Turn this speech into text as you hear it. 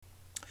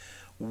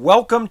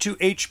Welcome to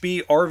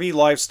HB RV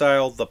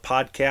Lifestyle, the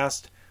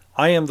podcast.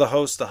 I am the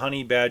host, the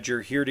Honey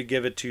Badger, here to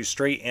give it to you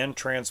straight and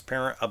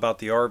transparent about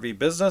the RV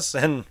business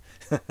and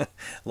a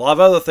lot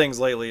of other things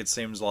lately, it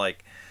seems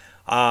like.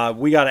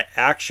 We got an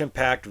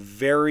action-packed,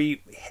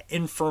 very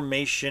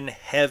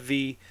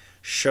information-heavy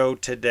show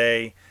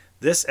today.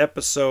 This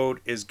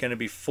episode is going to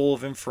be full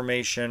of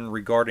information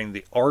regarding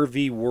the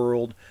RV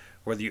world,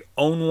 whether you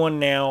own one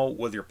now,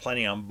 whether you're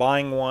planning on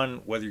buying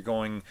one, whether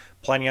you're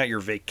planning out your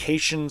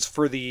vacations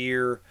for the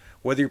year,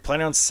 whether you're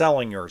planning on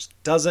selling yours.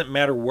 Doesn't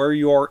matter where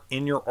you are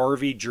in your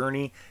RV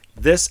journey.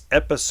 This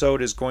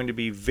episode is going to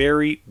be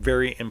very,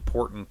 very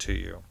important to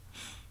you.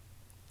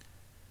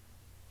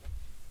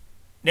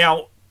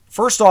 Now,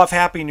 first off,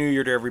 Happy New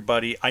Year to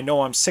everybody. I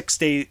know I'm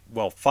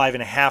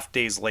 5.5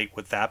 days late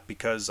with that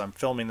because I'm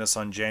filming this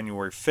on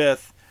January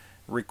 5th.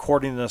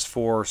 Recording this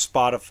for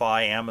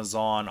Spotify,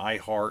 Amazon,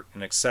 iHeart,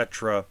 and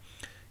etc.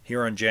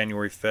 here on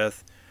January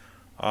 5th.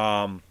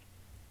 God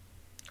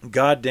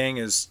dang,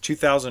 is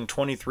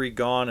 2023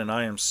 gone, and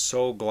I am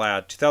so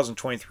glad.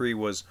 2023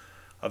 was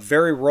a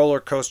very roller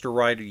coaster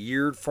ride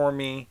year for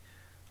me.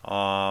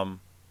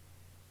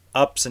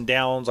 Ups and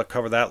downs, I'll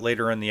cover that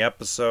later in the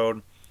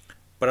episode.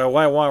 But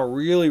what I want to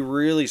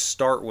really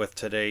start with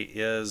today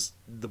is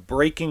the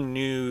breaking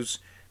news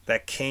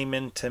that came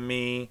into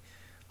me.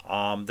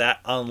 That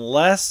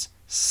unless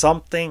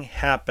something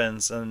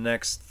happens in the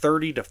next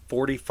 30 to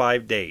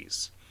 45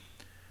 days,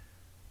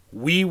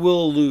 we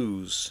will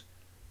lose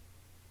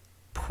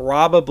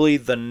probably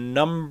the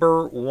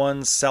number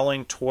one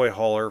selling toy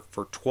hauler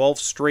for 12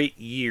 straight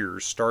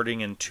years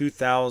starting in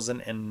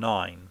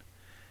 2009,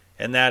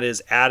 and that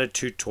is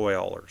Attitude Toy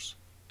Haulers.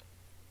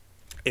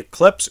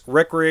 Eclipse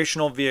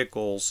Recreational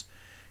Vehicles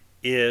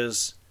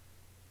is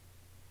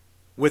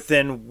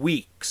within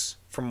weeks,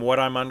 from what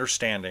I'm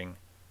understanding,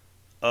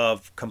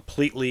 of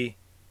completely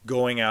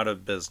going out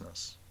of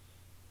business.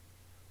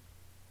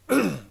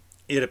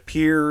 It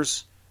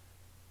appears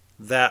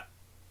that,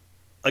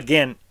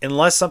 again,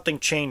 unless something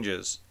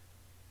changes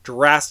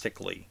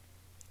drastically,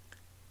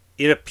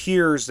 it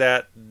appears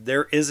that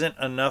there isn't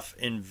enough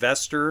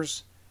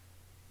investors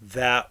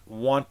that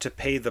want to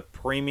pay the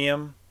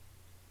premium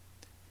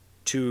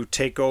to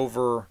take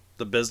over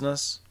the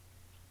business.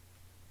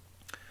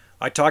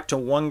 I talked to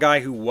one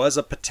guy who was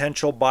a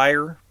potential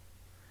buyer,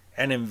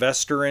 an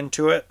investor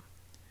into it,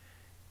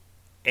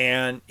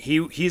 and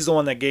he's the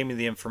one that gave me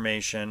the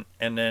information.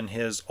 And then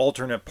his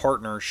alternate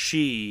partner,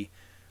 who's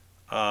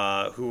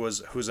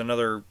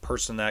another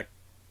person that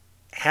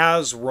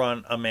has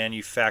run a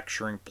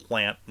manufacturing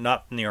plant,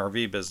 not in the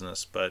RV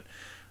business, but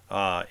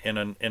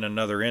in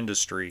another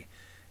industry.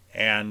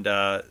 And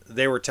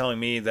they were telling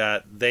me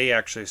that they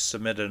actually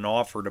submitted an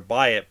offer to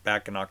buy it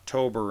back in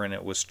October, and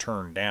it was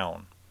turned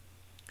down.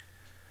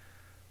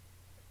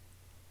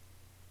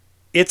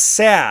 It's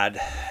sad.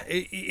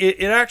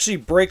 It actually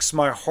breaks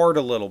my heart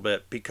a little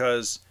bit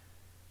because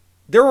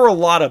there were a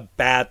lot of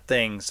bad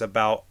things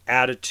about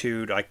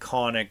Attitude,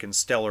 Iconic, and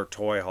Stellar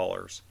toy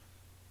haulers.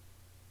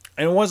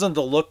 And it wasn't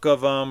the look of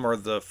them or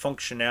the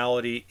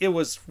functionality. It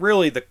was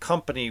really the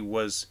company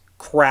was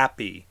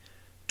crappy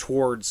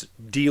towards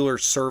dealer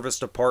service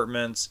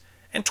departments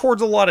and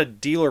towards a lot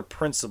of dealer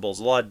principals,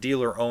 a lot of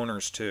dealer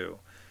owners too.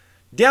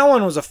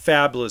 Dallin was a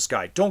fabulous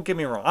guy. Don't get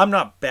me wrong. I'm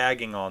not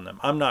bagging on them.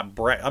 I'm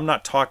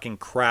not talking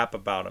crap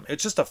about them.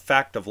 It's just a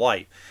fact of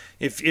life.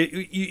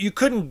 You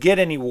couldn't get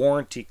any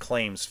warranty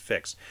claims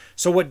fixed.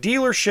 So what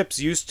dealerships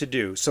used to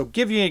do. So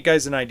give you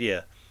guys an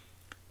idea.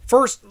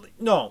 First,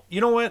 no,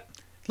 you know what?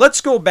 Let's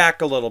go back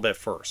a little bit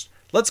first.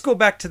 Let's go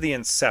back to the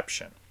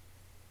inception.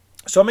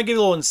 So I'm gonna give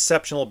you a little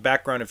inceptional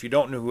background if you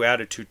don't know who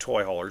Attitude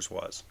Toy Haulers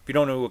was. If you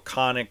don't know who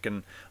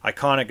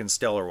Iconic and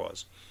Stellar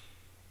was.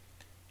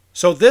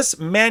 So this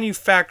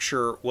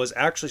manufacturer was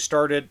actually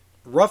started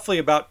roughly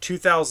about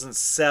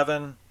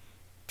 2007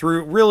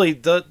 through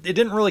it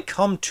didn't really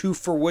come to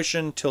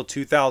fruition until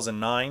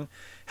 2009.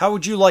 How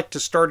would you like to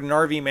start an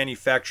RV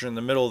manufacturer in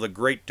the middle of the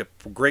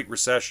Great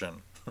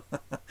Recession?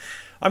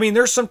 I mean,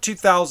 there's some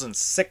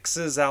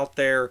 2006s out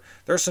there.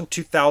 There's some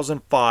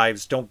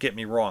 2005s, don't get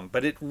me wrong.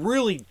 But it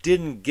really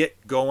didn't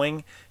get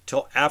going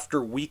till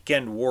after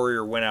Weekend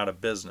Warrior went out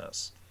of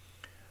business.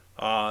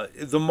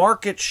 The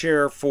market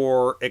share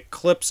for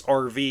Eclipse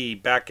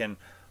RV back in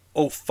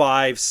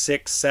 05,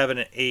 6, 7,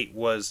 and 8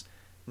 was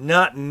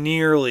not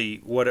nearly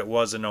what it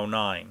was in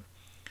 09.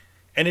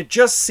 And it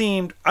just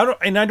seemed, I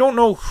don't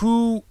know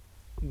who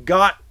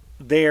got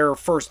there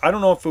first. I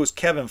don't know if it was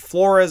Kevin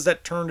Flores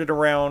that turned it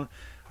around.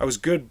 I was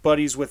good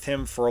buddies with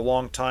him for a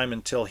long time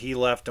until he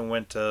left and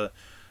went to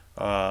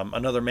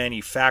another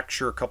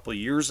manufacturer a couple of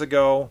years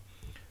ago.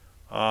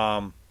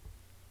 But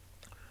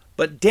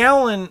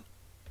Dallin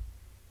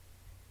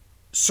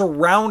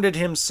surrounded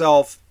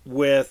himself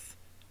with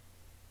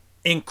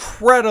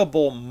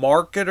incredible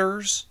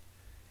marketers,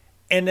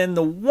 and then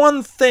the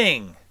one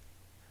thing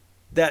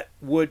that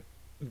would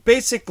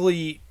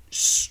basically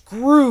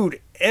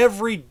screwed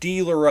every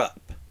dealer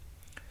up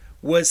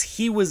was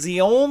he was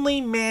the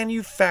only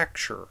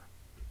manufacturer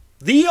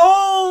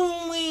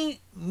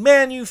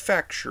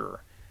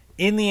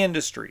in the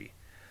industry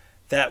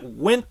that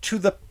went to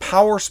the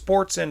power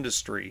sports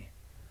industry,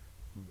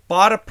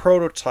 bought a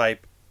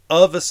prototype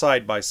of a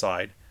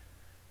side-by-side.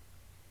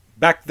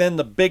 Back then,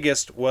 the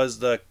biggest was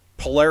the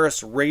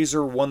Polaris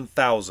RZR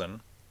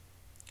 1000.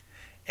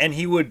 And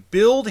he would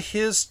build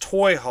his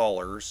toy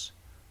haulers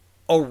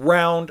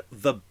around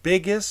the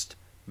biggest,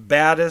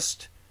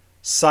 baddest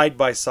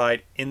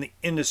side-by-side in the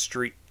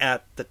industry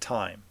at the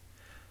time.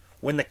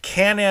 When the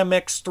Can-Am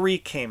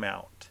X3 came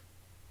out,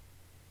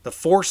 the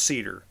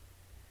four-seater,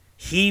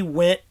 he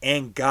went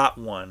and got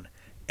one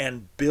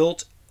and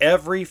built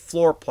every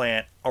floor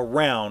plan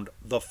around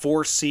the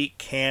four-seat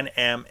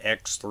Can-Am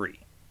X3.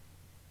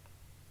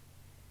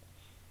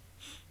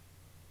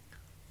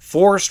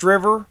 Forest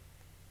River,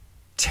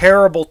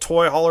 terrible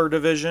toy hauler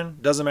division.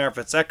 Doesn't matter if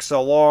it's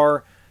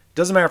XLR,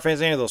 doesn't matter if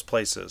it's any of those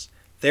places.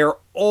 They're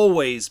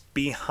always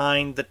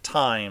behind the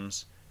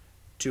times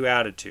to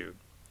Attitude.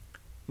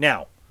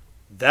 Now,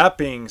 that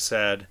being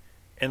said,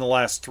 in the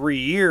last 3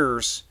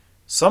 years,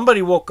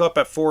 somebody woke up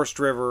at Forest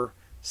River,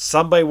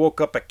 somebody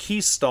woke up at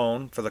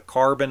Keystone for the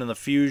Carbon and the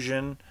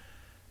Fusion,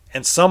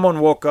 and someone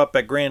woke up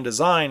at Grand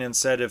Design and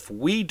said, if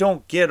we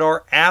don't get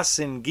our ass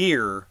in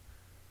gear,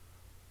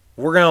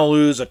 we're going to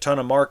lose a ton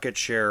of market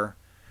share.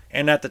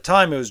 And at the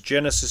time, it was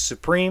Genesis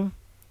Supreme,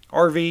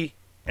 RV,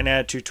 and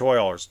Attitude Toy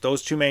Haulers.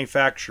 Those two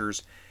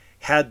manufacturers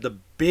had the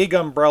big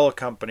umbrella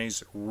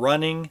companies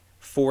running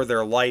for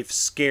their life,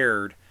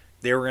 scared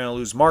they were going to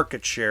lose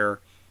market share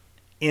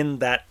in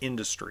that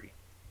industry.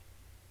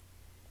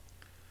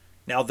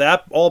 Now,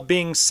 that all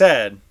being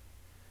said,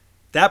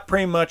 that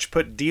pretty much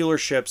put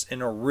dealerships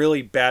in a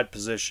really bad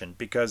position,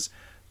 because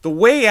the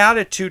way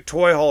Attitude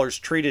Toy Haulers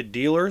treated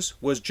dealers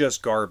was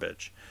just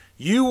garbage.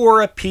 You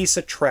were a piece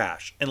of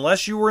trash.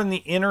 Unless you were in the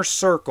inner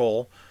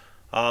circle,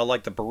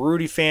 like the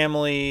Baruti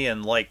family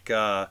and like,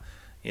 Frank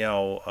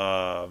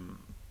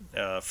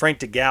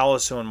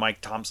DeGallis, who owned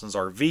Mike Thompson's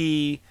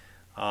RV,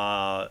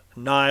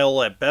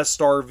 Niall at Best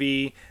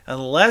RV,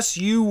 unless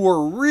you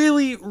were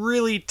really,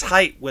 really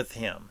tight with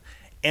him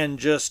and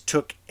just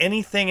took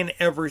anything and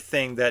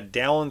everything that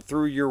Dallin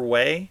threw your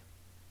way,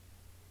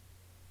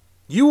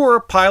 you were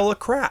a pile of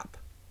crap.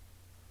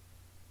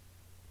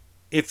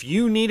 If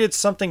you needed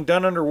something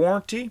done under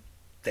warranty,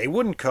 they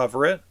wouldn't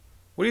cover it.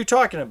 What are you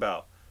talking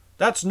about?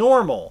 That's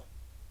normal.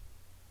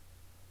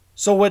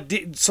 So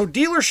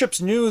dealerships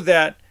knew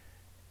that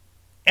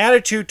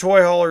Attitude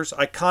Toy Haulers,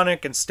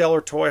 Iconic and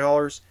Stellar Toy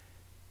Haulers,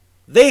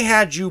 they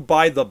had you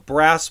by the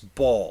brass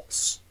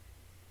balls.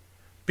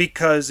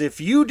 Because if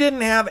you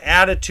didn't have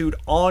Attitude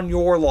on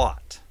your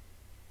lot,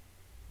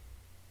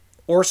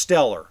 or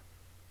Stellar,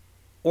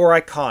 or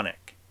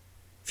Iconic,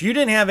 if you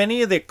didn't have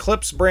any of the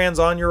Eclipse brands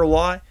on your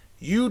lot,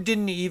 you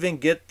didn't even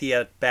get the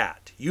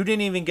at-bat. You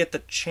didn't even get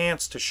the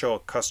chance to show a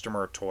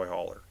customer a toy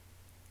hauler.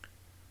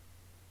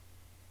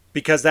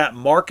 Because that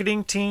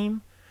marketing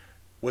team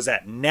was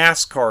at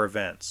NASCAR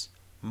events,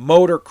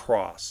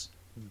 motocross,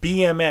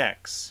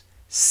 BMX,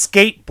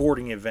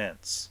 skateboarding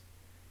events.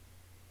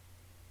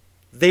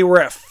 They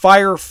were at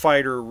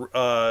firefighter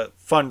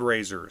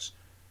fundraisers,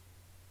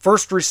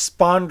 first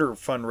responder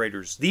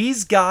fundraisers.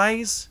 These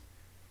guys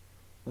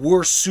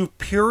were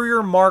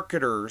superior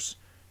marketers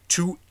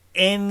to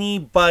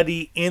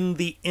anybody in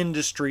the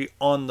industry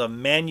on the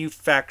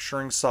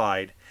manufacturing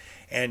side.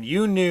 And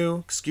you knew,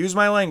 excuse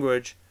my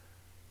language,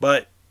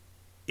 but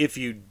if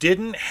you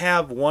didn't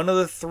have one of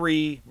the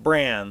three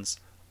brands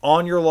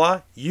on your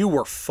lot, you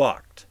were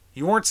fucked.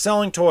 You weren't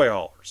selling toy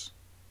haulers.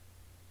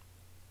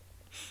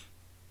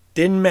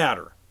 Didn't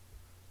matter.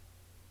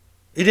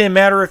 It didn't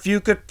matter if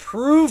you could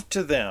prove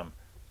to them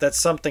that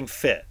something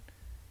fit.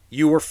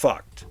 You were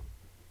fucked.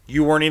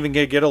 You weren't even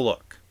going to get a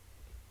look.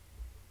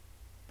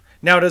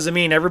 Now, does it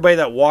mean everybody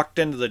that walked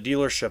into the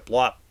dealership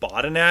lot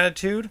bought an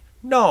Attitude?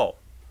 No.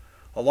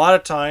 A lot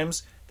of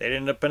times, they'd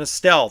end up in a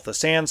Stealth, a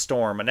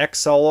Sandstorm, an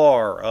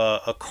XLR,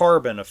 a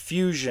Carbon, a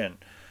Fusion,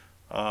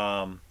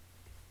 a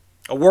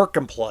Work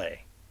and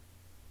Play.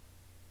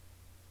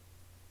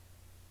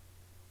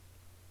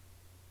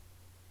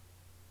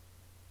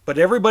 But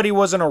everybody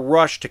was in a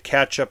rush to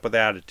catch up with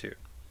Attitude.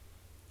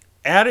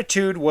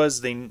 Attitude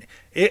was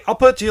I'll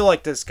put it to you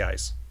like this,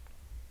 guys.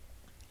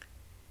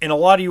 And a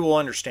lot of you will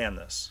understand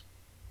this.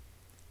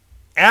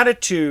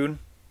 Attitude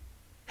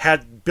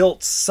had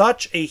built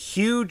such a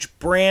huge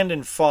brand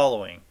and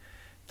following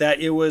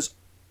that it was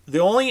the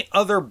only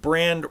other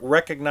brand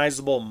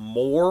recognizable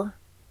more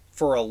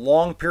for a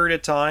long period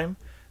of time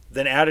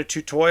than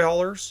Attitude Toy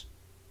Haulers.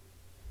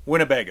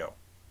 Winnebago.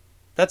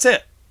 That's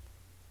it.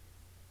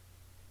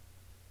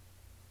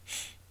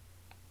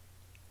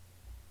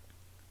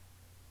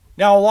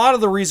 Now, a lot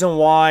of the reason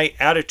why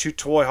Attitude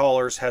Toy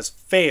Haulers has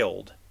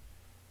failed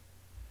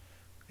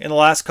in the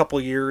last couple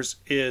of years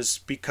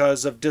is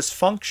because of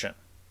dysfunction.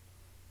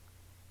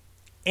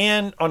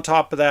 And on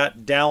top of that,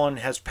 Dallin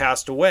has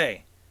passed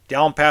away.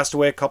 Dallin passed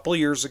away a couple of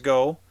years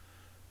ago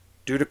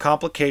due to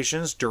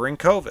complications during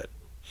COVID.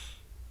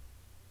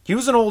 He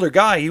was an older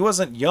guy. He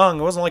wasn't young.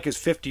 It wasn't like he was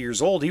 50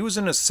 years old. He was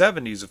in his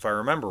 70s, if I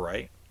remember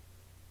right.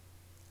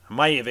 I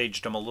might have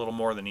aged him a little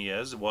more than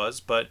was,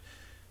 but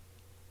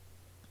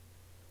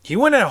he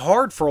went in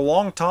hard for a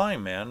long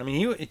time, man. I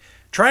mean, he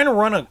trying to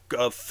run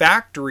a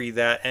factory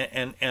that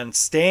and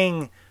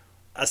staying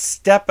a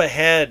step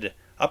ahead,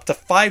 up to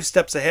 5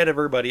 steps ahead of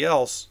everybody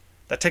else.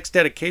 That takes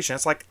dedication.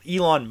 That's like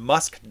Elon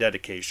Musk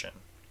dedication.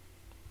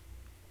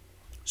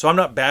 So I'm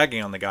not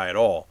bagging on the guy at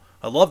all.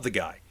 I love the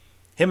guy.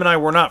 Him and I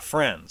were not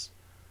friends.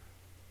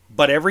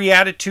 But every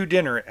Attitude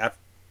dinner,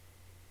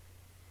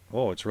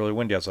 whoa, it's really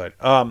windy outside.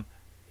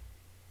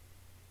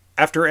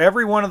 After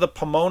every one of the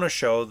Pomona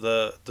show,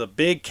 the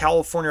big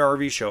California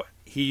RV show,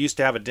 he used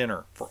to have a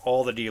dinner for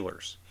all the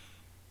dealers.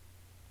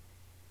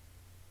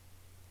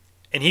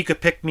 And he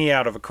could pick me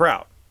out of a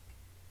crowd.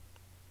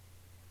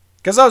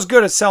 Because I was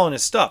good at selling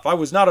his stuff. I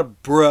was not a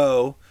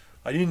bro.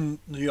 I didn't,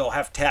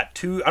 have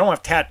tattoos. I don't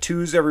have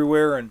tattoos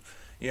everywhere. And,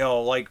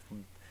 like,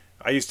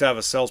 I used to have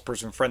a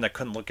salesperson friend that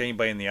couldn't look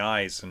anybody in the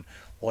eyes. And,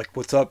 like,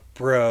 what's up,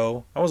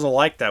 bro? I wasn't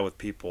like that with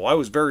people.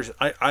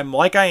 I'm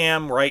like I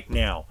am right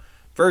now.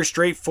 Very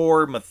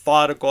straightforward,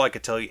 methodical. I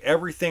could tell you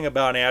everything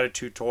about an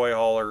Attitude toy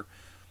hauler.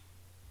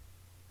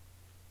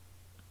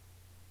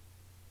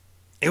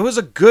 It was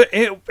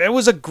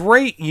a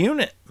great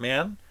unit,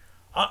 man.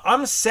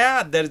 I'm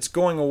sad that it's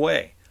going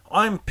away.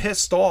 I'm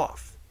pissed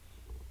off.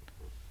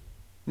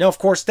 Now, of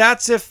course,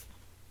 that's if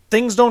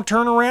things don't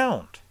turn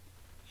around.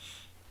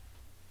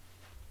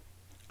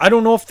 I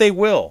don't know if they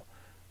will.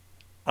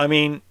 I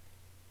mean,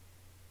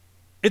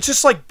 it's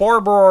just like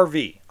Barber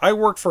RV. I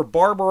worked for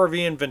Barber RV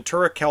in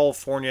Ventura,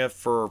 California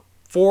for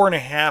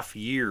 4.5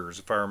 years,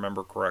 if I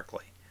remember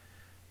correctly.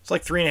 It's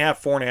like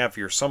 3.5, 4.5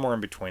 years, somewhere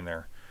in between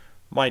there.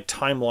 My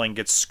timeline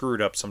gets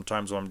screwed up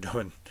sometimes when I'm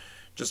doing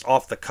just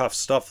off-the-cuff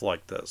stuff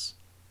like this.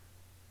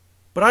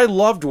 But I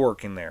loved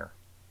working there.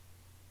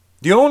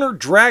 The owner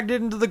dragged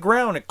it into the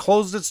ground. It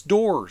closed its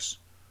doors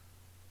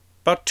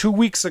about 2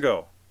 weeks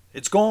ago.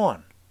 It's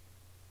gone.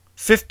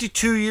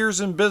 52 years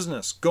in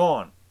business,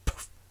 gone.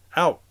 Poof,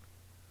 out.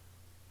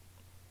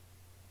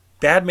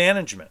 Bad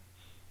management.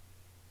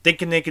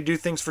 Thinking they could do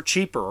things for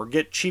cheaper, or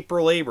get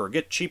cheaper labor, or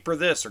get cheaper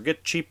this, or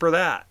get cheaper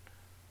that.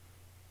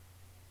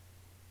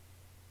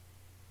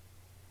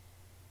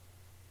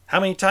 How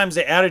many times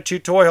the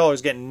Attitude toy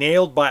haulers get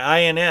nailed by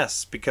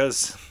INS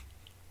because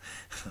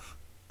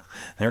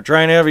they're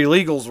trying to have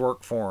illegals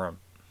work for them?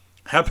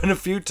 Happened a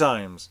few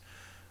times.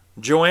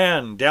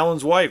 Joanne,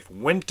 Dallin's wife,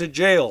 went to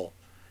jail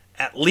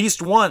at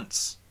least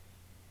once.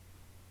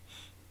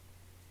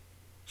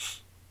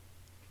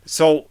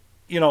 So,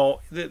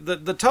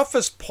 the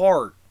toughest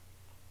part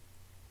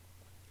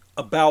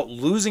about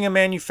losing a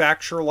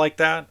manufacturer like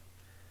that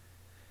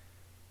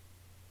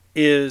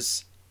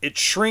is it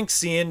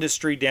shrinks the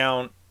industry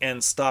down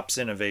and stops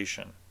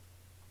innovation.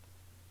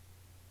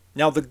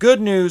 Now, the good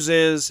news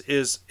is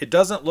it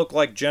doesn't look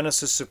like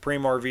Genesis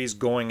Supreme RV is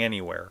going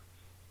anywhere.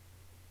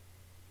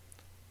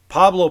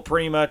 Pablo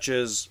pretty much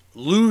is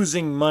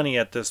losing money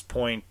at this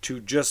point to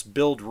just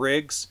build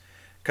rigs,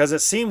 because it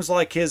seems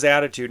like his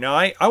attitude. Now,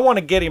 I want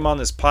to get him on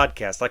this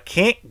podcast. I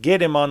can't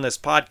get him on this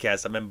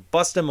podcast. I've been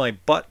busting my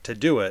butt to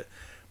do it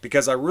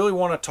because I really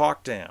want to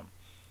talk to him.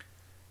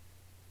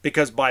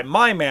 Because by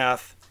my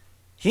math,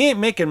 he ain't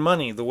making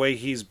money the way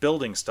he's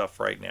building stuff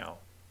right now.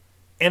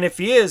 And if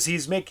he is,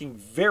 he's making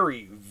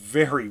very,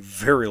 very,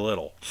 very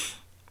little.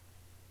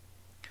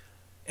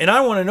 And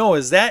I want to know,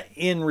 is that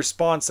in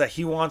response that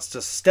he wants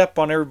to step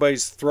on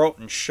everybody's throat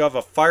and shove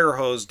a fire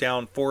hose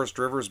down Forest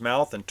River's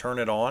mouth and turn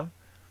it on?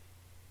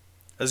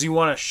 Does he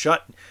want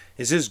to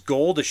is his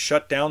goal to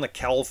shut down the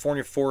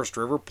California Forest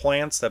River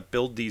plants that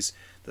build the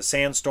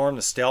Sandstorm,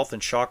 the Stealth,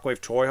 and Shockwave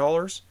toy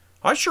haulers?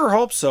 I sure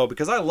hope so,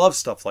 because I love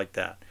stuff like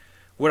that.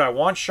 Would I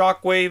want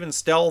Shockwave and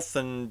Stealth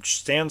and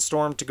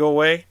Sandstorm to go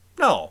away?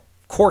 No,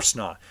 of course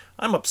not.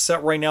 I'm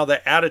upset right now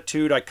that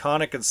Attitude,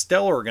 Iconic, and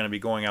Stellar are going to be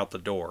going out the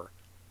door.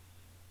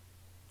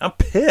 I'm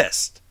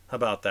pissed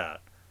about that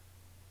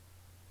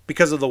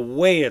because of the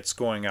way it's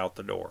going out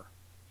the door.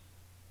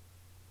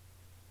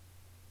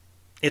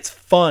 It's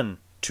fun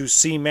to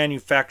see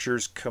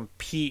manufacturers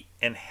compete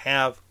and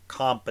have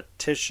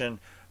competition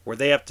where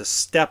they have to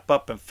step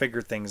up and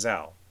figure things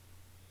out.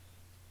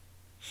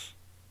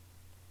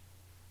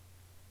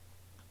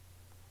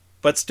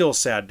 But still a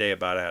sad day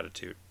about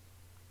Attitude.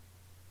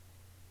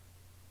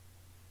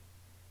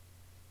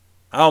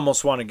 I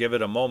almost want to give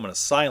it a moment of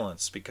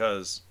silence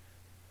because,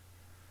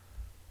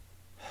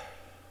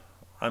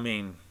 I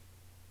mean,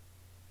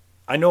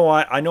 I know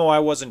I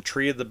wasn't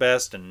treated the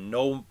best, and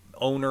no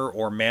owner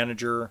or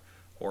manager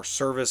or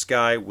service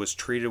guy was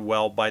treated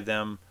well by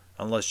them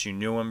unless you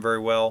knew him very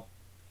well.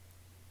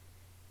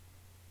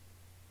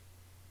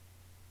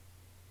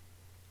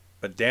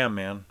 But damn,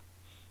 man.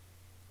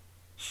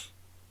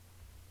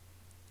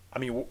 I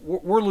mean,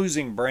 we're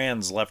losing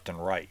brands left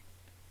and right.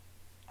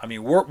 I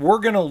mean, we're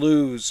going to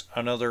lose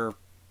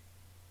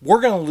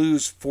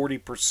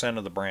 40%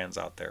 of the brands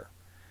out there.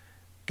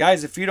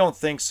 Guys, if you don't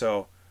think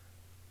so,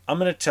 I'm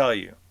going to tell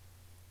you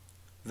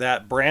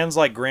that brands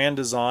like Grand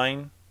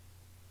Design,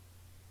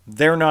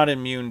 they're not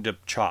immune to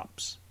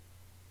chops.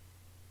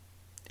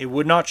 It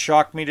would not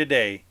shock me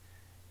today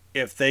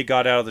if they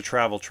got out of the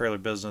travel trailer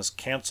business,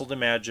 canceled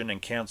Imagine,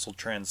 and canceled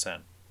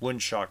Transcend.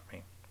 Wouldn't shock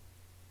me.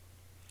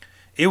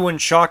 It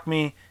wouldn't shock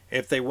me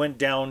if they went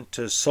down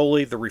to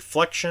solely the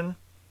Reflection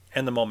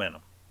and the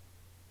Momentum.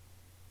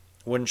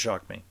 Wouldn't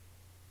shock me.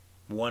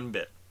 One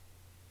bit.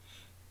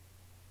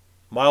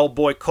 My old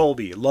boy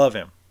Colby, love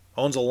him.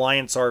 Owns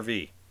Alliance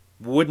RV.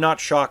 Would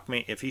not shock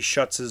me if he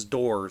shuts his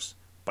doors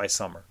by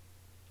summer.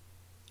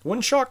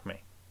 Wouldn't shock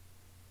me.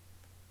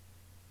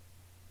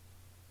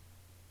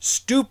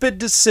 Stupid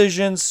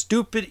decisions,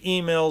 stupid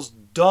emails,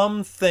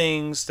 dumb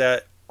things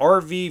that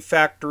RV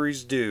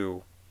factories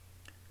do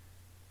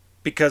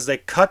because they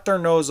cut their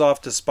nose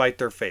off to spite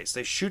their face.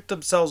 They shoot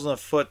themselves in the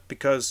foot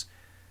because,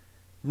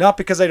 not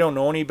because they don't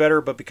know any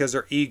better, but because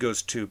their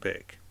ego's too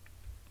big.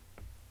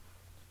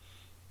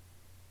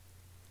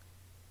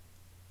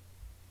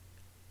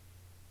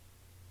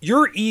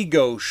 Your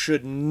ego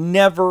should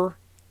never,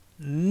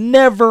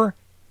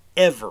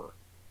 ever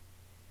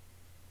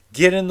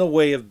get in the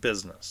way of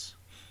business.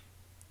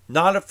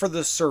 Not for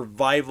the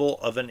survival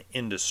of an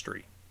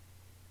industry.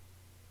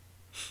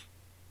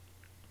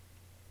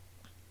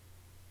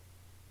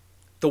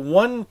 The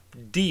one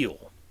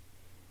deal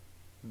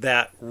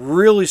that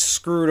really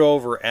screwed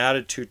over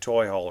Attitude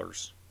Toy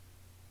Haulers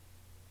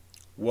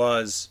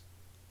was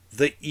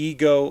the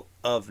ego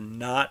of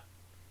not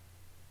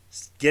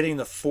getting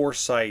the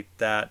foresight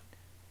that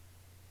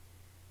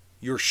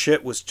your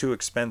shit was too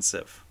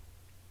expensive.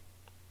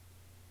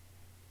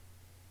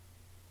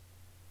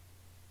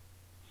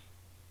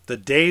 The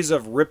days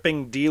of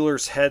ripping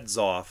dealers' heads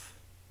off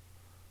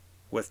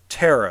with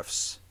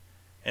tariffs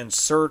and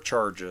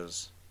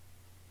surcharges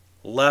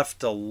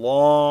left a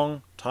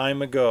long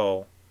time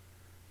ago,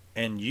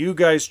 and you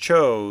guys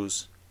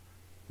chose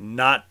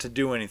not to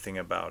do anything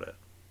about it.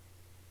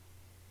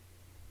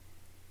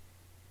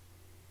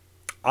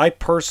 I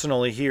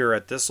personally, here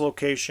at this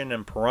location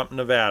in Pahrump,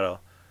 Nevada,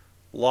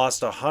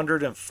 lost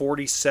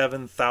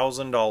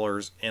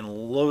 $147,000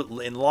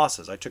 in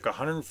losses. I took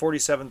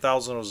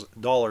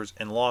 $147,000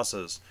 in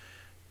losses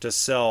to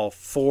sell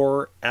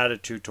 4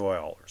 Attitude Toy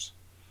Haulers.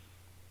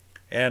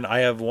 And I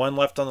have one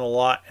left on the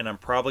lot, and I'm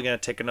probably going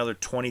to take another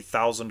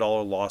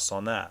 $20,000 loss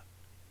on that.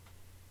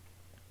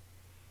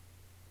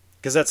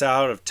 Because that's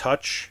how out of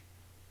touch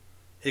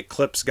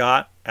Eclipse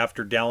got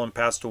after Dallin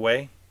passed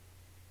away.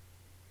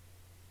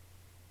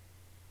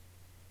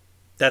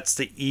 That's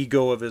the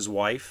ego of his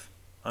wife,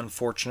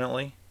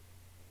 unfortunately.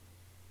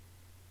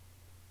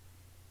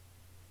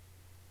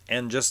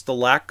 And just the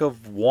lack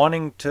of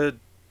wanting to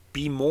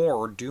be more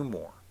or do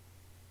more.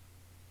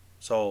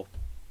 So,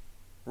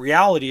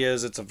 reality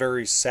is, it's a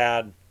very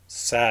sad,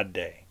 sad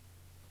day.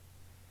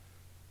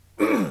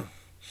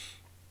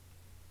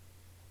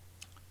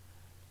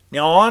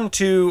 Now on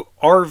to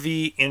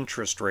RV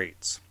interest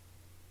rates.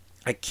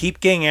 I keep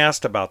getting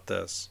asked about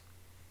this.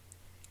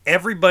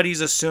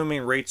 Everybody's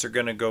assuming rates are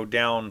going to go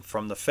down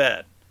from the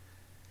Fed.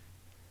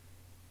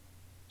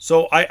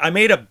 So I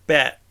made a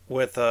bet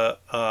with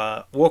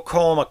we'll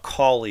call him a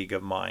colleague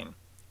of mine.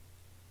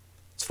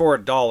 It's for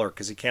 $1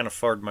 because he can't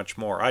afford much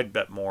more. I'd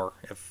bet more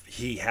if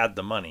he had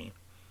the money.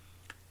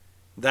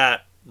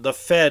 That the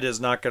Fed is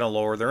not going to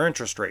lower their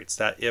interest rates.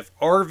 That if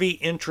RV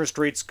interest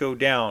rates go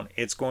down,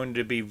 it's going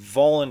to be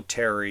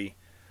voluntary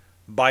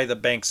by the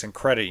banks and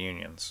credit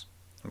unions.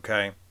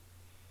 Okay?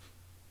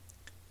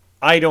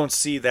 I don't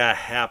see that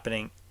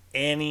happening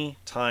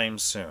anytime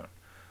soon.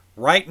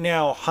 Right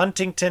now,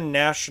 Huntington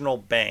National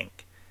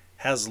Bank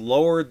has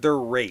lowered their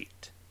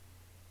rate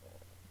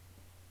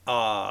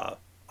about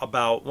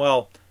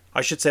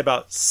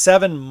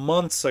 7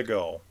 months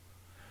ago,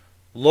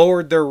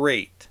 lowered their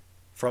rate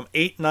from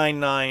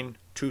 8.99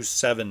 to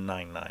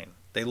 7.99.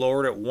 They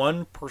lowered it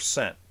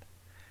 1%,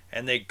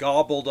 and they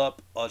gobbled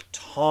up a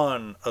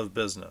ton of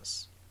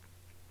business.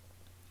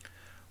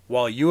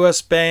 While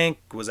U.S. Bank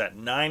was at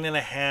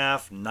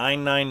 9.5,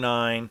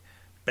 9.99,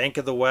 Bank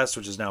of the West,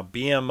 which is now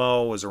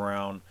BMO, was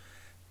around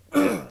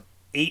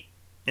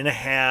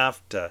 8.5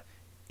 to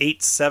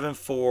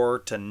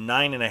 8.74 to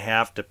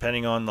 9.5,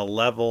 depending on the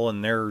level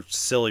and their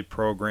silly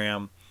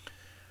program.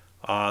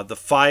 The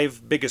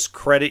 5 biggest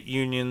credit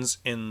unions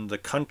in the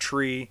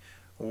country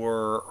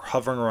were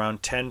hovering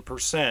around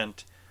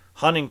 10%.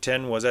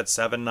 Huntington was at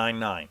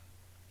 7.99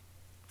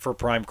 for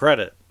prime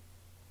credit.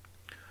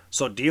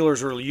 So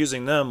dealers were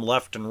using them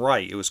left and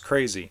right. It was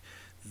crazy.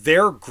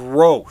 Their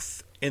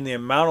growth in the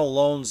amount of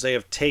loans they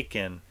have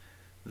taken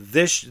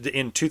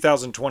in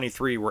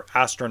 2023 were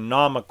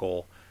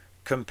astronomical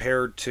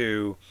compared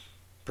to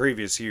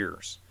previous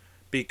years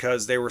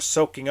because they were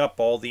soaking up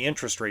all the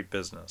interest rate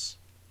business.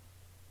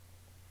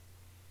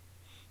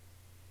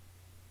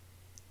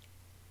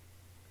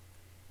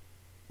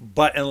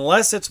 But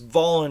unless it's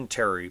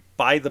voluntary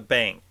by the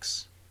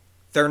banks,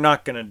 they're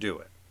not going to do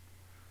it.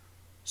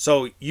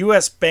 So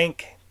U.S.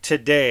 Bank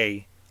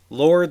today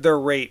lowered their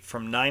rate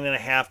from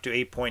 9.5 to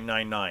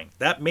 8.99.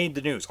 That made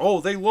the news.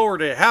 Oh, they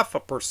lowered it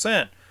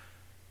 0.5%.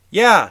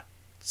 Yeah,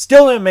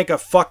 still didn't make a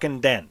fucking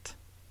dent.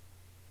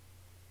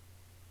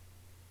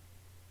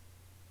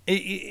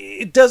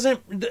 It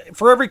doesn't,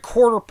 for every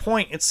quarter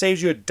point, it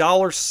saves you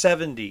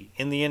 $1.70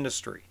 in the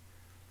industry.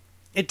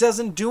 It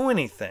doesn't do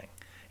anything.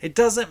 It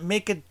doesn't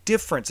make a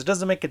difference. It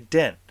doesn't make a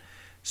dent.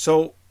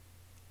 So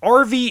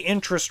RV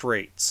interest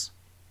rates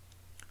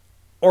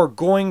are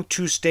going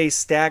to stay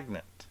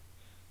stagnant.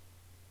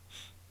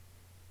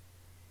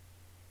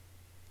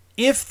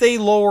 If they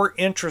lower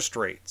interest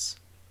rates,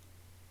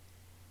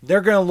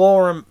 they're going to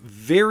lower them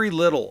very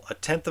little, a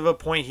tenth of a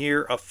point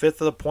here, a fifth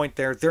of a point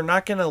there. They're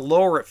not going to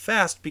lower it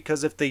fast,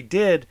 because if they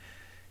did,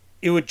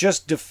 it would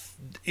just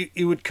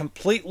it would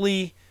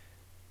completely,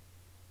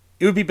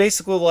 it would be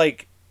basically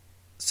like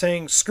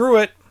saying, screw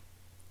it,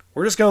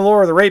 we're just going to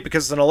lower the rate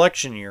because it's an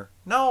election year.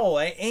 No,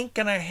 it ain't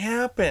going to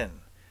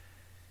happen.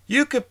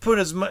 You could put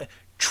as much,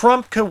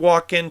 Trump could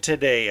walk in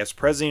today as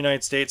President of the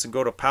United States and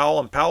go to Powell,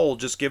 and Powell will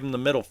just give him the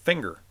middle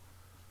finger.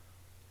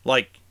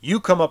 Like,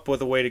 you come up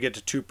with a way to get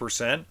to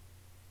 2%,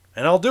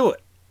 and I'll do it.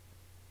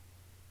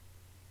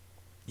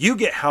 You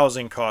get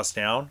housing costs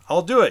down,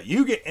 I'll do it.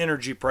 You get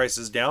energy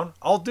prices down,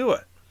 I'll do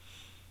it.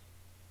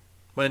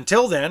 But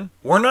until then,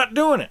 we're not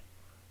doing it.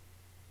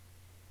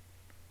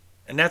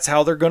 And that's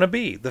how they're going to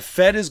be. The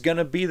Fed is going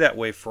to be that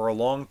way for a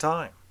long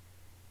time.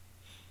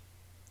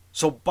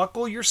 So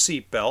buckle your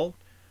seatbelt,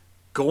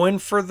 go in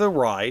for the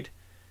ride,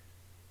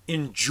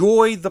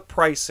 enjoy the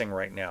pricing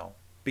right now.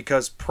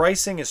 Because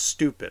pricing is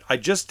stupid. I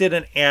just did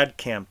an ad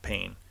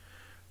campaign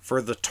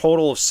for the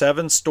total of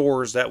 7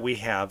 stores that we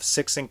have,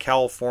 6 in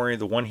California,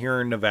 the one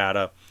here in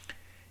Nevada.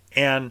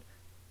 And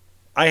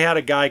I had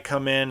a guy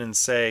come in and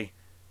say,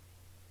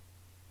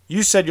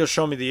 you said you'll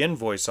show me the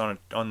invoice on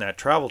that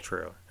travel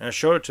trailer. And I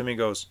showed it to him. He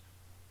goes,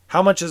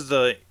 how much is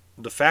the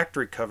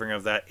factory covering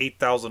of that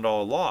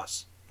 $8,000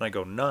 loss? And I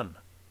go, none.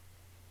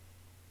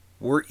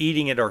 We're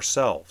eating it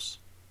ourselves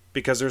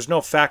because there's no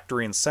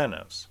factory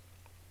incentives.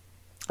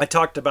 I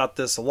talked about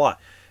this a lot.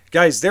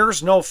 Guys,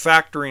 there's no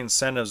factory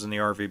incentives in the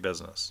RV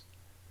business.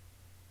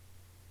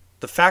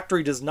 The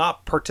factory does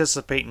not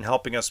participate in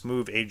helping us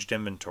move aged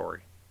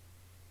inventory.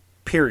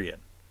 Period.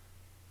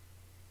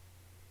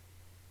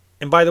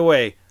 And by the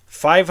way,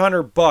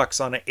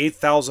 $500 on an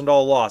 $8,000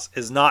 loss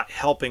is not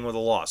helping with a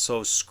loss.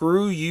 So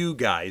screw you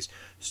guys.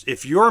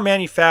 If you're a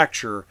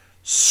manufacturer,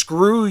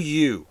 screw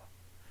you.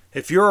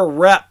 If you're a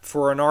rep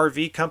for an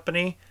RV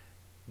company,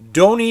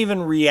 don't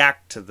even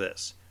react to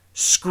this.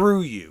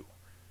 Screw you.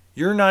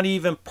 You're not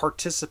even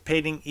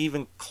participating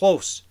even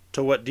close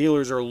to what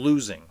dealers are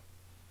losing.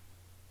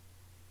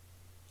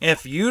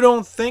 If you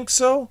don't think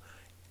so,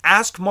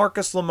 ask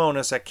Marcus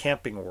Lemonis at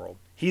Camping World.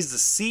 He's the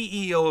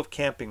CEO of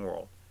Camping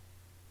World.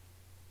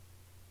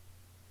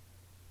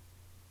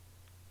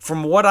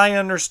 From what I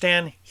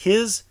understand,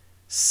 his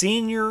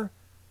senior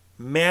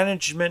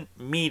management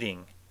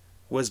meeting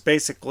was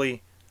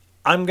basically,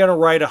 I'm going to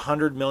write a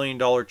 $100 million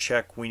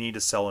check. We need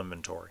to sell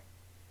inventory.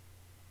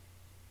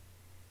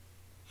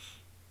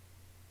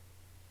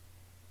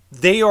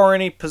 They are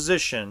in a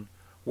position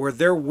where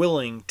they're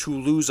willing to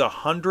lose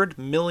 $100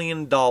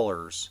 million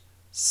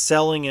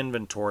selling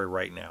inventory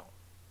right now.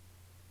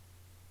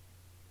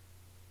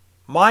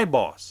 My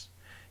boss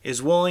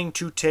is willing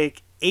to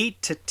take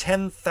 $8,000 to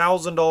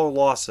 $10,000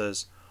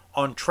 losses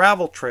on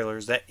travel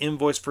trailers that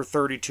invoice for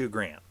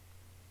 $32,000.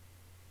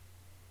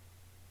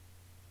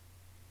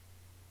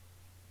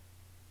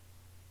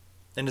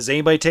 And is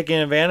anybody taking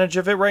advantage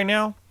of it right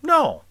now?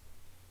 No.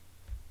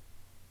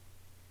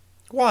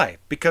 Why?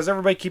 Because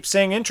everybody keeps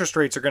saying interest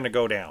rates are going to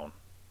go down.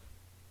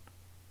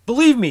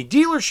 Believe me,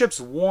 dealerships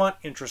want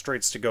interest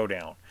rates to go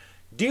down.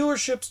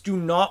 Dealerships do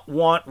not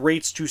want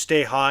rates to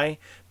stay high,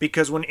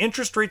 because when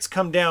interest rates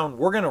come down,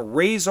 we're going to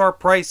raise our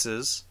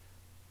prices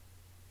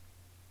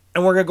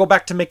and we're going to go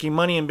back to making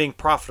money and being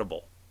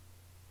profitable.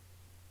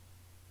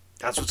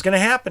 That's what's going to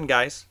happen,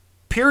 guys.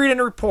 Period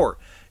and report.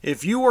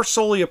 If you are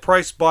solely a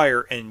price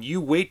buyer and you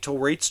wait till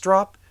rates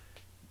drop,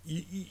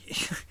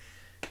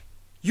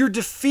 you're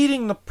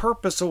defeating the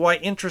purpose of why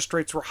interest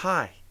rates were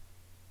high.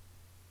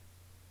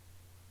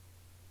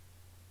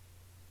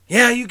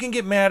 Yeah, you can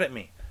get mad at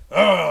me.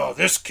 Oh,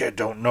 this kid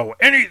don't know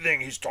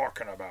anything he's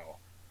talking about.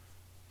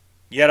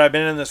 Yet I've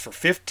been in this for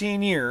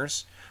 15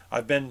 years.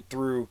 I've been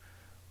through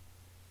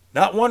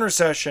not one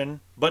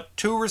recession, but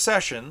 2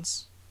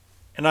 recessions.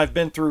 And I've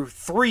been through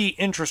 3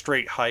 interest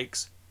rate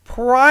hikes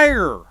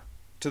prior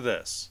to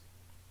this.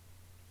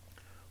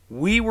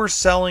 We were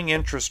selling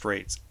interest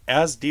rates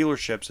as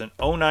dealerships in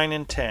 09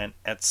 and 10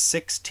 at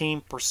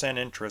 16%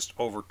 interest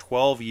over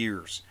 12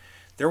 years.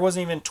 There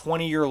wasn't even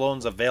 20-year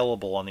loans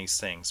available on these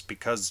things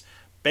because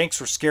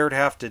banks were scared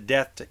half to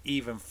death to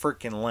even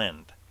freaking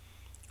lend.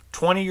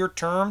 20-year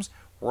terms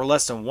were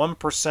less than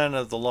 1%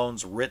 of the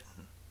loans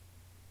written.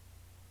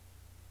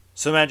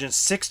 So imagine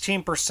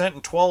 16%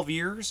 in 12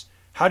 years.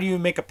 How do you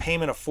make a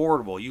payment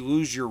affordable? You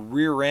lose your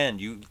rear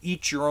end. You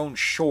eat your own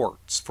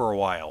shorts for a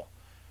while.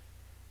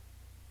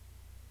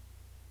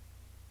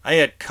 I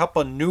had a cup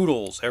of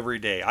noodles every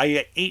day.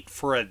 I ate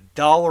for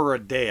 $1 a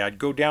day. I'd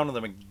go down to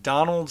the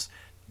McDonald's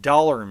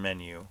dollar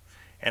menu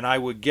and I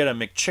would get a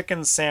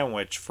McChicken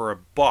sandwich for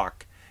 $1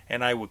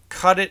 and I would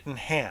cut it in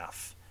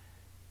half.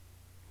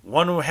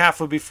 One half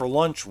would be for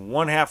lunch,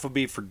 one half would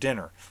be for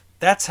dinner.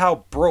 That's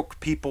how broke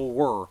people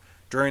were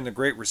during the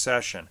Great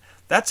Recession.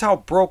 That's how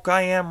broke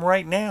I am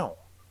right now.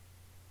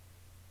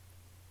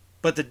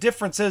 But the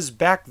difference is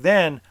back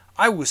then,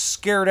 I was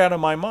scared out of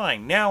my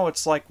mind. Now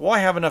it's like, well, I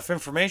have enough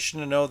information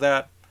to know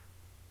that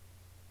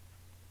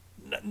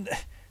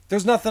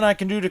there's nothing I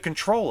can do to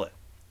control it.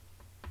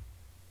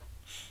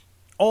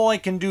 All I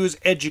can do is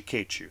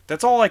educate you.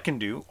 That's all I can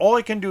do. All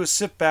I can do is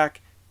sit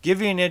back,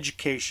 give you an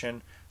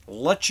education,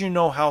 let you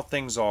know how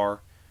things are,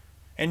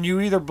 and you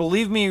either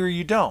believe me or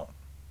you don't.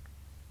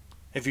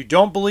 If you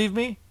don't believe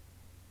me,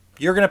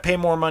 you're going to pay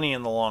more money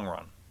in the long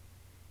run.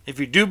 If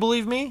you do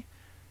believe me,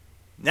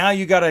 now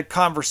you got a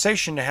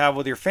conversation to have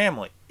with your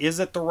family. Is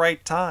it the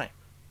right time?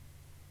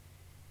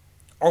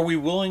 Are we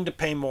willing to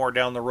pay more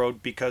down the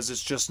road because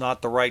it's just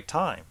not the right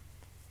time?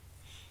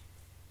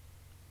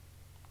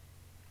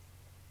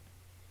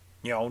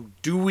 You know,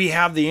 do we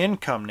have the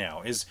income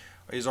now? Is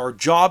our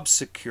job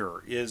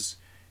secure? Is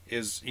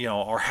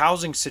our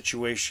housing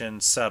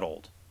situation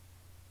settled?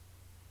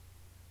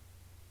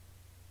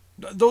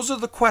 Those are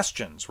the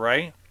questions,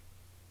 right?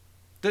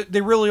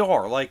 They really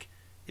are. Like,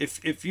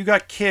 if you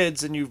got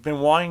kids and you've been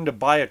wanting to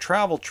buy a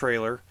travel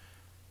trailer,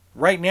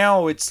 right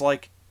now it's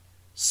like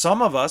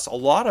some of us, a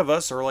lot of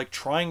us, are like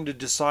trying to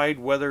decide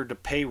whether to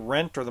pay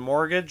rent or the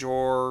mortgage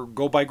or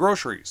go buy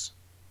groceries.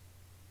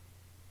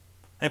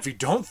 And if you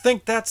don't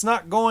think that's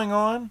not going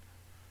on,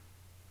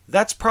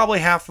 that's probably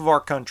half of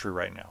our country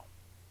right now.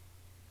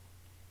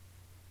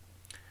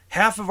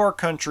 Half of our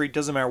country,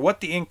 doesn't matter what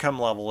the income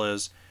level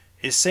is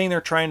saying they're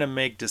trying to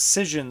make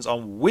decisions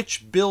on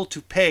which bill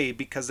to pay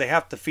because they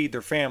have to feed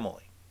their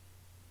family.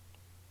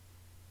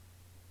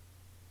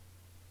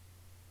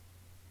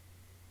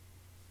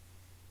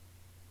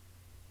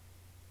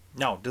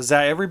 Now, does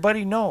that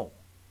everybody know?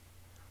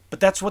 But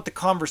that's what the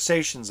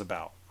conversation's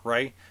about,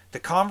 right? The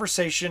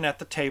conversation at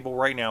the table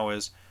right now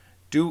is,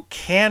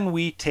 can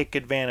we take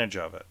advantage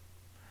of it?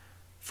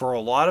 For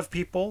a lot of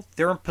people,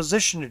 they're in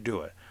position to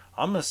do it.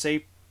 I'm going to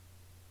say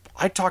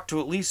I talk to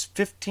at least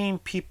 15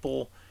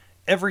 people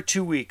every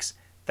 2 weeks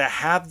that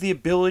have the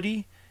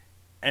ability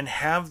and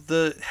have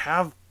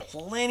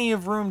plenty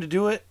of room to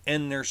do it,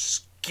 and they're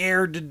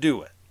scared to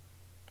do it.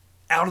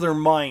 Out of their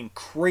mind,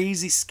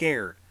 crazy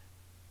scared.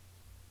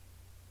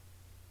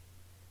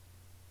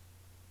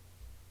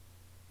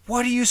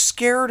 What are you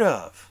scared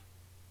of?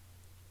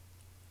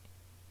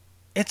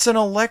 It's an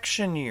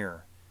election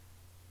year.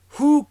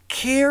 Who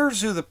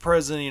cares who the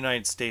President of the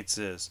United States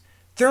is?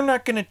 They're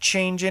not going to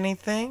change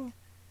anything.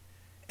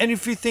 And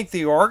if you think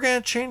they are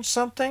going to change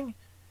something,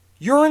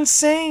 you're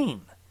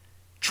insane.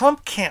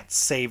 Trump can't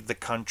save the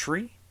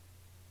country.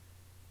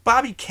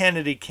 Bobby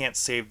Kennedy can't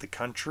save the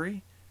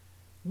country.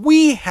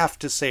 We have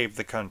to save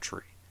the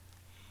country.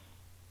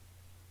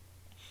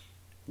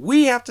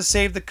 We have to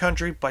save the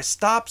country by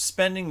stop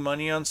spending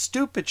money on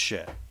stupid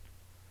shit.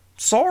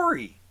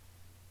 Sorry.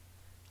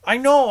 I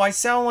know I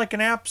sound like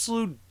an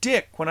absolute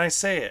dick when I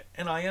say it,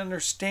 and I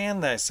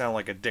understand that I sound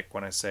like a dick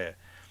when I say it.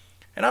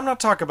 And I'm not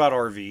talking about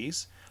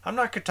RVs. I'm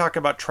not going to talk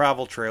about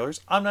travel trailers.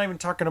 I'm not even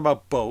talking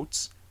about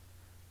boats.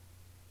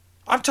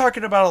 I'm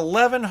talking about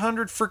 $1,100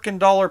 freaking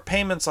dollar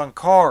payments on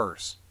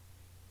cars.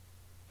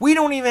 We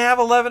don't even have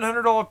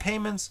 $1,100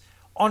 payments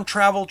on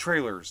travel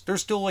trailers. They're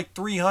still like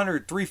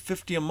 $300,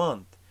 $350 a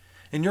month.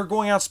 And you're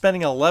going out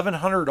spending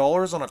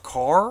 $1,100 on a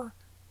car?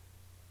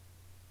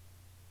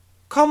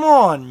 Come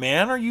on,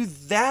 man. Are you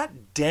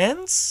that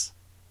dense?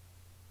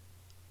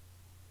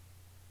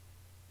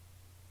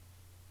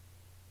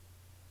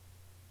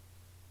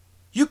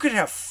 You could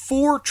have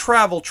 4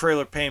 travel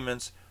trailer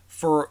payments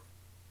for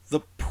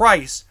the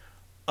price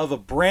of a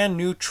brand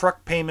new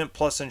truck payment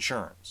plus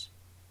insurance.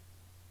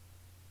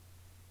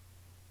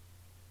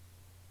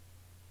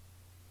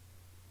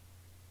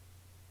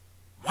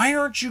 Why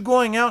aren't you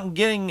going out and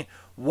getting...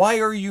 Why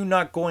are you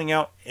not going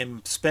out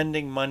and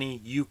spending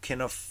money you can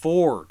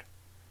afford?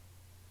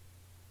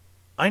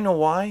 I know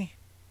why.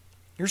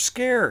 You're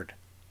scared.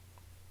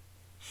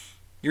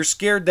 You're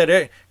scared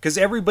that because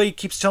everybody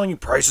keeps telling you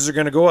prices are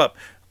going to go up.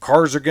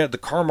 The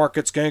car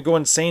market's going to go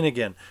insane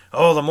again.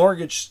 Oh, the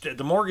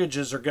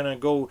mortgages are going to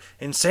go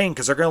insane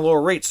because they're going to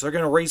lower rates. They're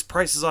going to raise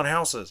prices on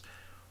houses.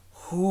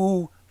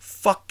 Who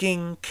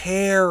fucking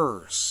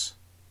cares?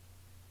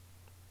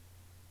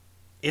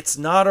 It's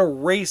not a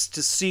race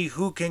to see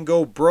who can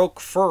go broke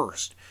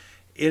first.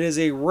 It is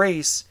a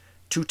race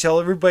to tell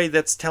everybody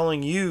that's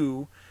telling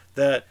you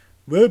that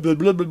blah, blah,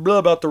 blah, blah, blah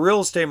about the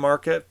real estate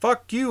market.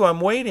 Fuck you, I'm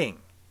waiting.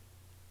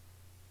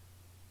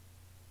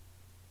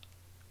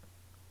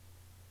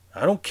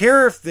 I don't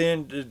care if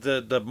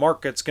the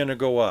market's going to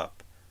go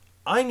up.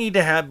 I need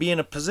to be in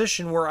a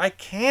position where I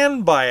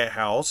can buy a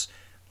house,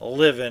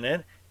 live in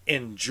it,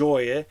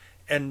 enjoy it,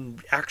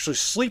 and actually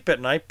sleep at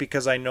night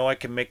because I know I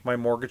can make my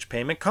mortgage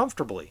payment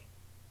comfortably.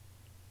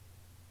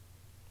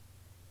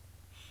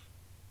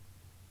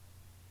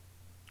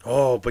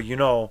 Oh, but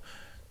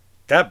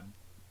that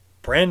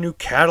brand new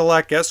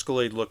Cadillac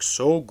Escalade looks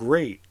so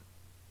great.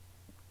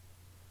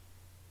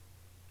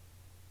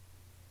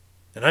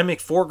 And I make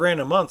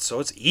 $4,000 a month, so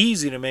it's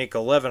easy to make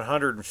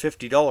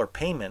 $1,150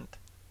 payment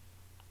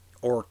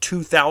or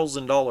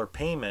 $2,000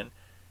 payment.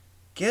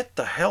 Get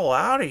the hell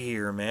out of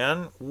here,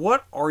 man.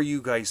 What are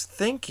you guys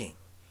thinking?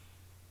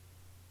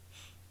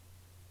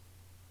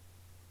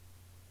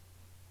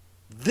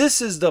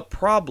 This is the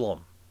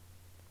problem.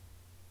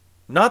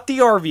 Not the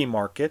RV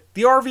market.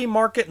 The RV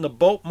market and the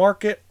boat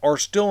market are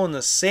still in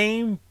the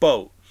same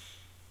boat.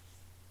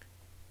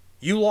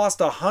 You lost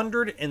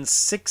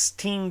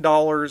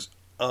 $116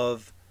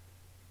 of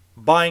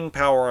buying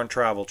power on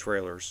travel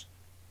trailers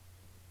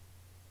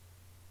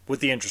with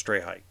the interest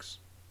rate hikes.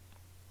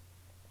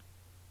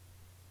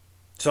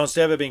 So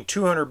instead of it being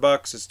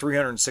 $200, it's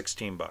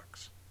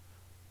 $316.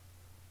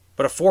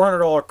 But a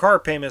 $400 car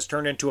payment is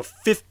turned into a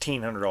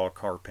 $1,500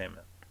 car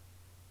payment.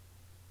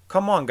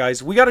 Come on,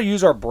 guys. We got to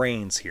use our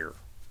brains here.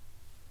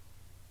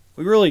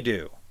 We really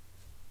do.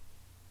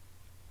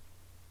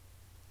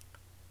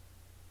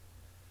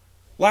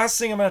 Last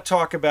thing I'm going to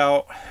talk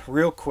about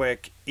real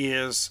quick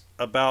is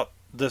about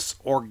this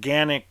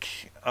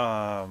organic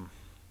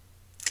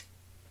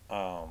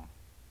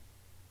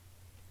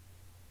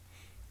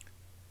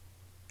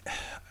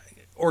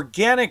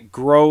organic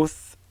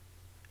growth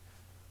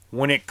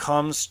when it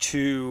comes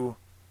to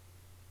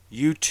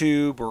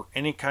YouTube or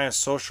any kind of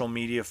social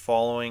media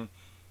following.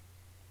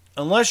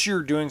 Unless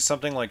you're doing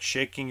something like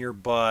shaking your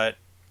butt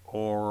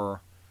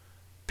or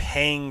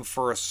paying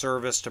for a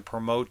service to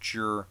promote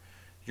your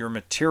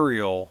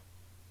material.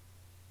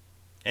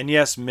 And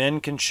yes, men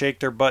can shake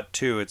their butt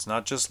too. It's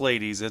not just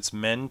ladies, it's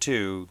men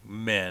too.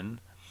 Men.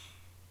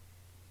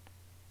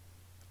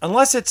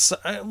 Unless it's,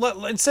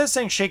 instead of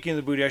saying shaking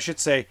the booty, I should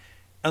say,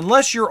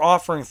 unless you're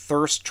offering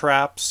thirst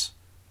traps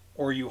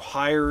or you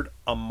hired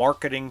a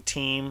marketing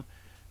team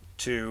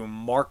to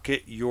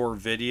market your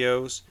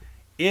videos,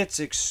 it's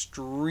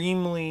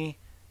extremely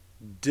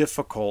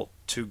difficult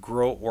to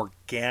grow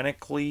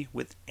organically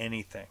with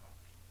anything.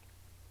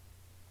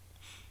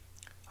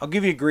 I'll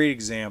give you a great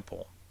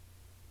example.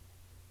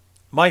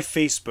 My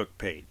Facebook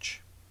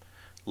page,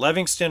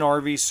 Levingston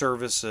RV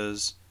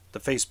Services, the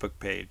Facebook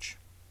page,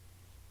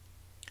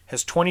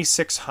 has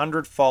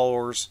 2,600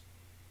 followers.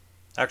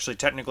 Actually,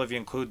 technically, if you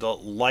include the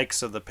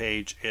likes of the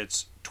page,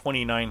 it's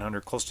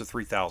 2,900, close to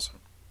 3,000.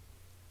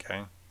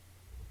 Okay.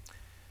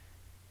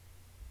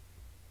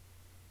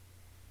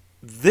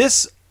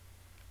 This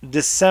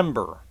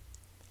December,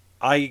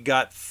 I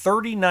got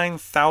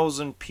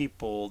 39,000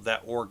 people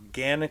that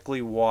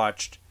organically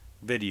watched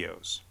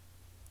videos.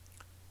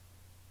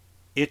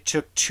 It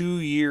took 2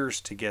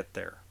 years to get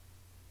there.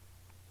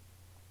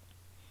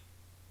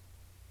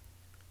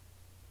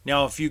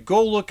 Now, if you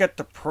go look at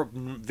the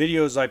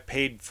videos I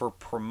paid for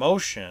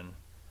promotion,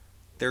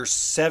 there's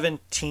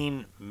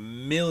 17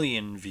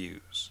 million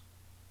views.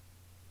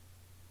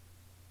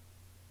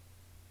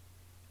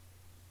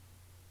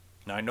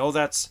 Now, I know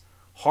that's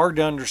hard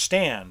to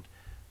understand,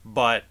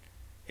 but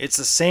it's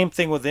the same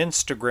thing with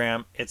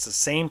Instagram. It's the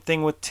same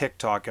thing with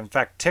TikTok. In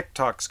fact,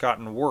 TikTok's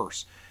gotten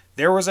worse.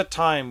 There was a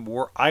time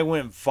where I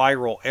went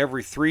viral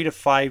every 3 to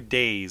 5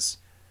 days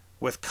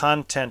with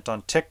content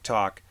on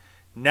TikTok.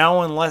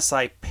 Now, unless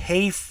I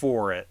pay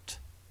for it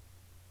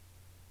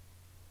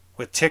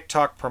with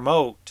TikTok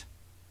Promote,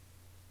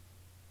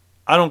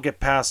 I don't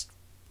get past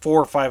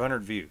 400 or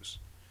 500 views.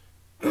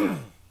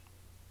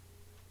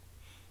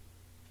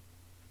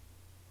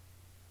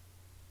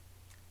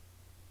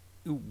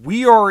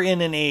 We are in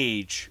an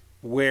age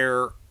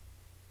where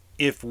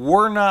if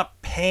we're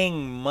not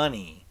paying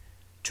money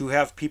to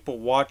have people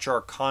watch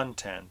our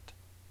content,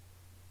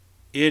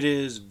 it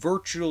is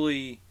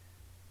virtually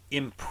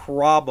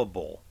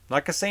improbable,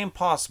 not gonna say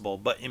impossible,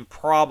 but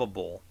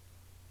improbable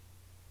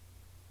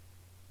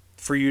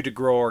for you to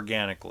grow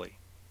organically.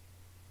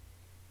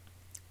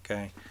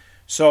 Okay,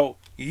 so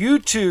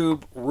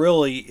YouTube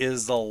really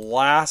is the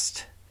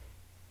last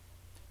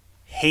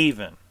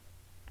haven.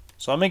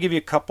 So I'm going to give you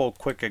a couple of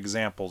quick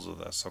examples of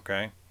this,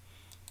 okay?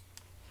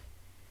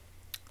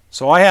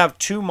 So I have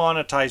 2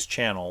 monetized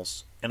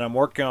channels, and I'm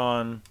working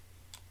on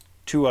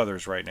 2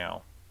 others right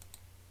now.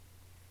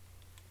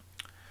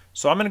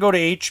 So I'm going to go to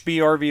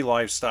HBRV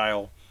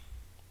Lifestyle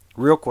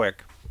real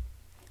quick.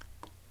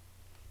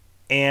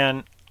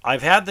 And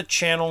I've had the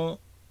channel,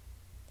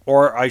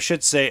 or I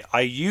should say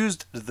I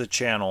used the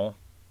channel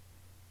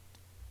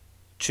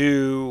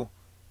to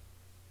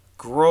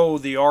grow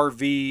the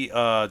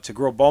RV, to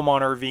grow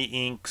Beaumont RV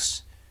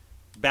Inc.'s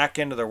back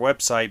into their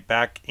website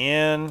back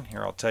in,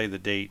 here I'll tell you the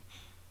date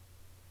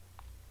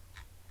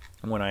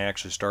when I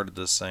actually started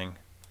this thing,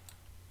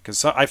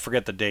 because I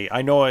forget the date.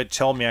 I know it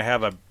tell me I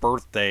have a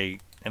birthday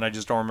and I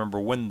just don't remember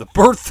when the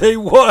birthday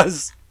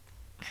was.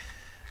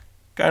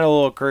 Kind of a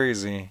little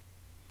crazy.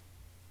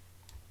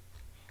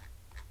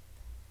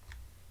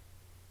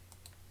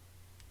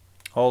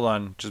 Hold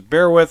on. Just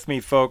bear with me,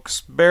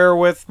 folks. Bear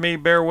with me,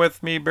 bear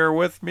with me, bear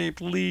with me,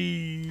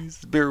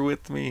 please. Bear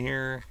with me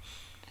here.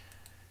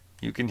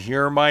 You can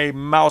hear my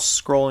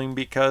mouse scrolling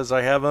because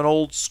I have an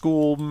old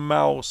school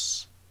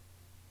mouse.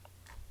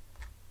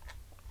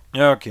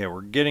 Okay,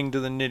 we're getting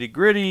to the nitty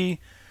gritty.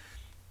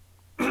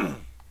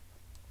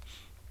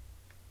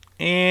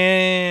 And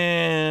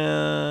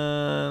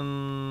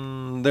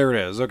there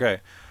it is.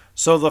 Okay.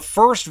 So the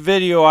first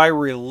video I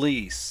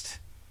released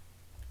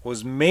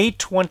was May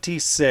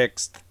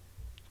 26th,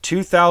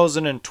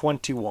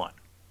 2021.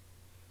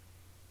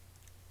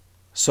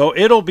 So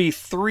it'll be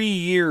 3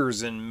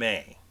 years in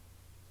May.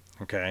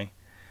 Okay.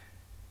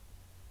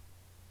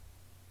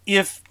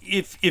 If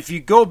you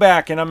go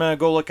back, and I'm going to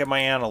go look at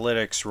my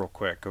analytics real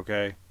quick,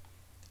 okay?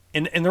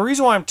 And the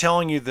reason why I'm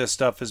telling you this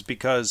stuff is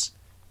because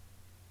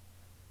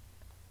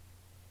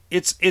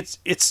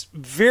it's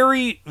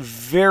very,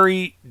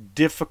 very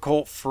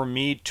difficult for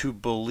me to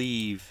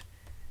believe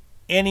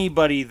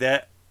anybody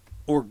that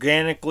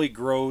organically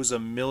grows a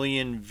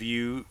million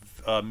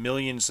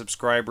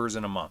subscribers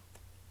in a month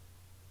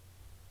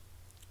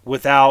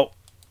without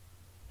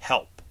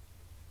help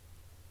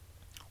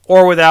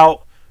or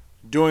without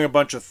doing a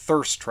bunch of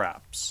thirst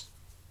traps.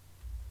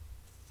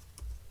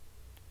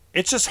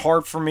 It's just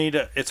hard for me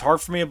to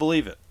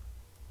believe it,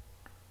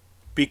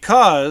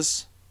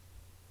 because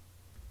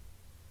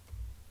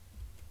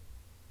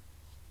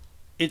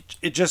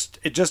it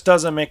just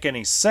doesn't make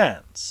any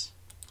sense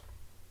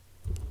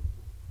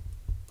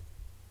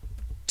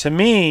to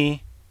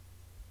me.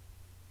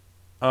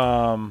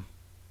 21.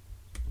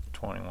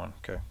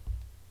 Okay.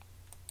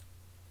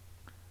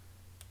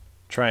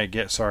 Try to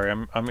get. Sorry,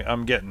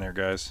 I'm getting there,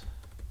 guys.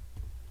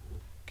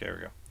 Okay, here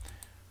we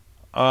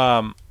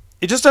go.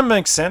 It just doesn't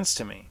make sense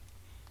to me.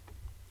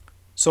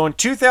 So in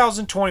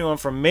 2021,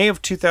 from May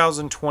of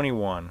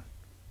 2021,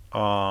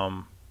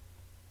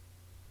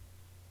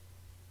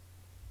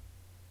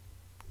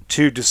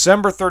 to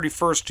December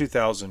 31st,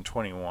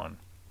 2021,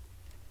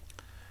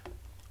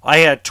 I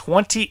had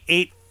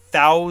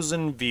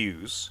 28,000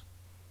 views,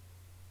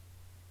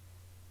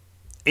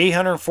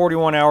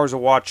 841 hours of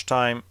watch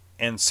time,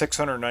 and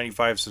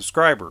 695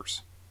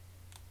 subscribers.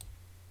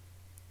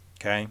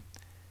 Okay.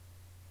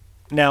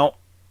 Now,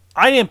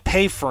 I didn't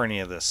pay for any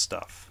of this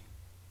stuff.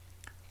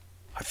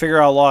 I figured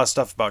out a lot of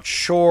stuff about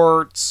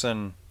shorts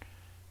and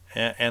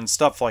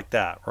stuff like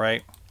that,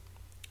 right?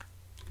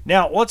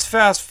 Now, let's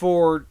fast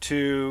forward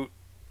to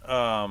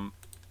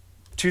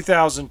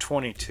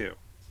 2022.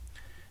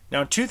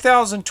 Now, in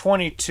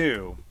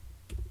 2022,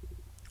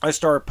 I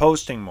started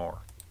posting more.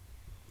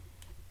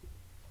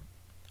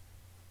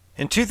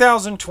 In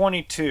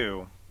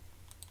 2022,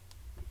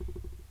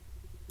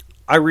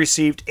 I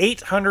received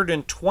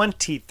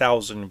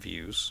 820,000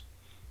 views.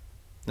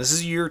 This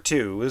is year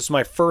 2. This is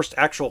my first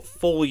actual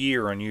full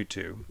year on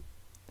YouTube.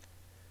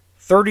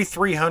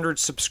 3,300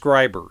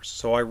 subscribers.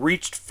 So I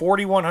reached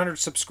 4,100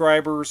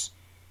 subscribers,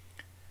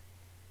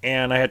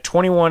 and I had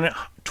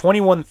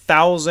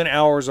 21,000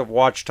 hours of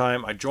watch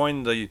time. I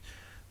joined the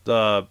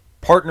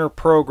partner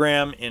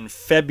program in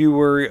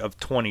February of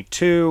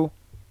 22.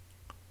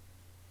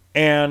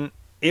 And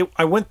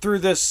I went through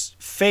this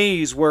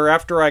phase where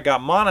after I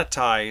got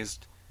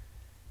monetized,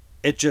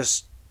 it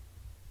just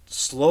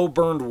slow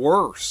burned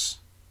worse.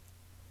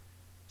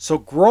 So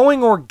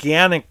growing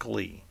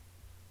organically,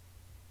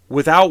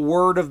 without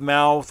word of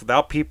mouth,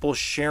 without people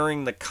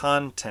sharing the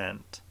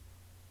content,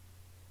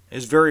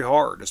 is very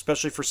hard,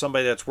 especially for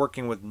somebody that's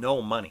working with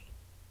no money.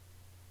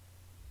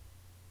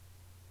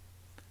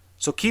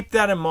 So keep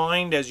that in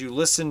mind as you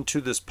listen to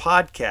this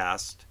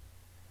podcast,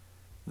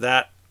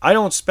 that I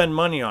don't spend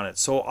money on it.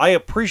 So I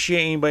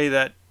appreciate anybody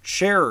that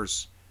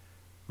shares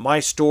my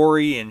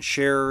story and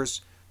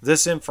shares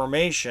this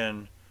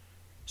information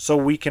so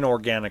we can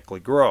organically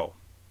grow.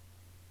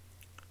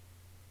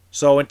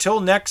 So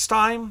until next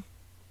time,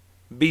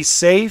 be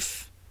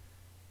safe,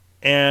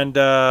 and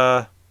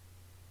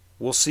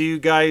we'll see you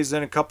guys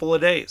in a couple of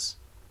days.